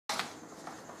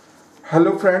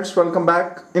Hello friends, welcome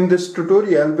back. In this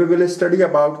tutorial, we will study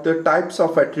about the types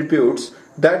of attributes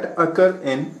that occur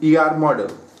in ER model.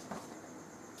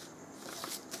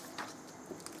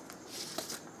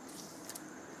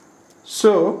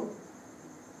 So,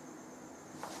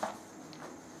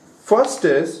 first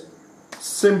is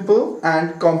simple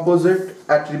and composite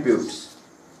attributes.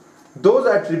 Those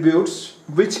attributes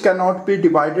which cannot be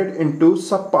divided into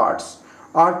subparts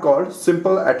are called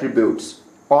simple attributes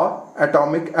or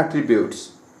atomic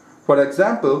attributes. For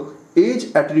example,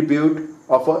 age attribute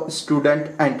of a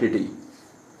student entity.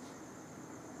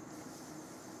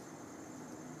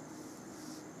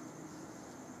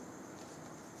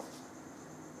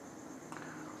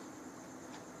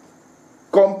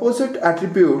 Composite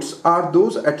attributes are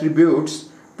those attributes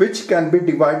which can be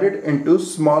divided into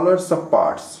smaller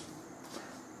subparts.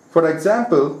 For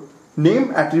example,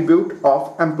 name attribute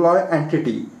of employee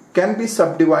entity can be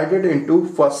subdivided into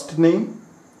first name,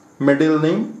 middle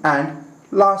name and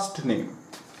last name.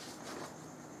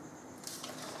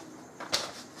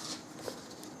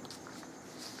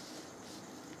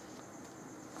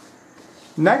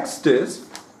 Next is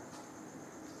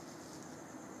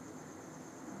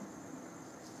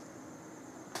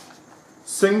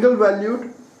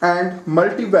single-valued and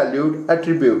multi-valued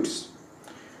attributes.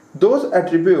 Those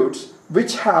attributes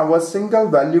which have a single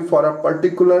value for a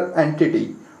particular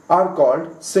entity are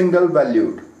called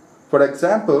single-valued. For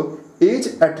example, age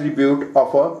attribute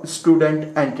of a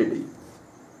student entity.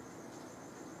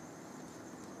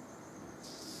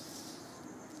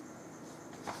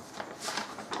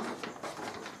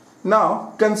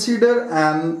 Now consider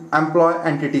an employee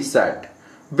entity set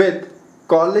with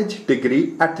college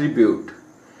degree attribute.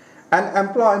 An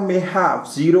employee may have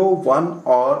 0, 1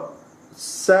 or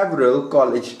several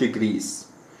college degrees.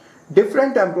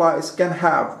 Different employees can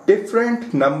have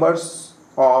different numbers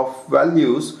of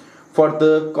values for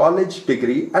the college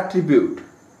degree attribute.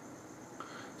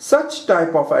 Such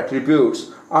type of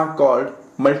attributes are called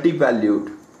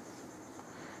multi-valued.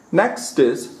 Next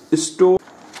is stored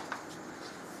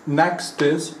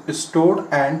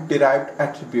and derived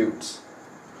attributes.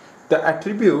 The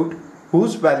attribute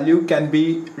whose value can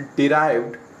be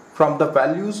derived from the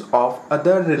values of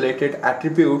other related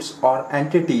attributes or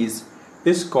entities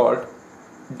is called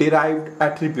derived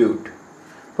attribute.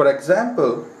 For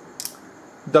example,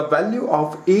 the value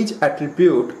of age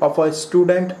attribute of a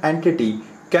student entity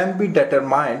can be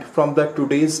determined from the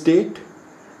today's date,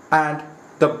 and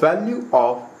the value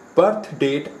of birth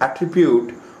date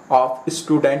attribute of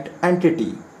student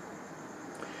entity.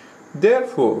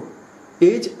 Therefore,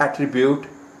 age attribute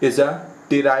is a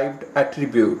derived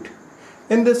attribute.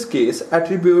 In this case,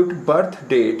 attribute birth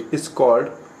date is called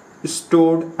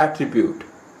stored attribute.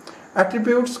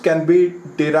 Attributes can be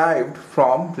derived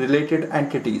from related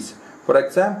entities. For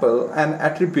example, an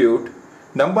attribute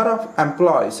number of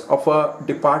employees of a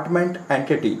department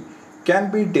entity can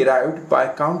be derived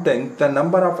by counting the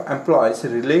number of employees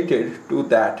related to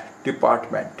that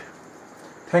department.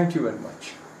 Thank you very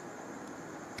much.